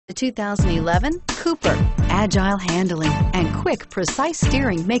The 2011 Cooper. Agile handling and quick, precise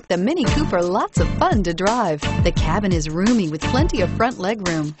steering make the Mini Cooper lots of fun to drive. The cabin is roomy with plenty of front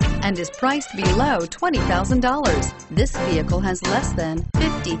legroom and is priced below $20,000. This vehicle has less than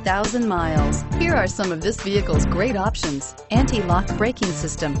 50,000 miles. Here are some of this vehicle's great options: anti-lock braking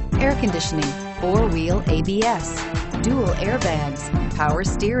system, air conditioning, four-wheel ABS, dual airbags, power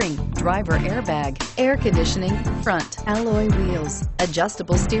steering, driver airbag, air conditioning, front alloy wheels,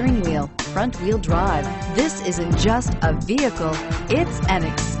 adjustable steering wheel, front wheel drive. This isn't just a vehicle, it's an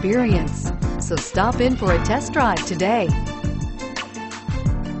experience. So stop in for a test drive today.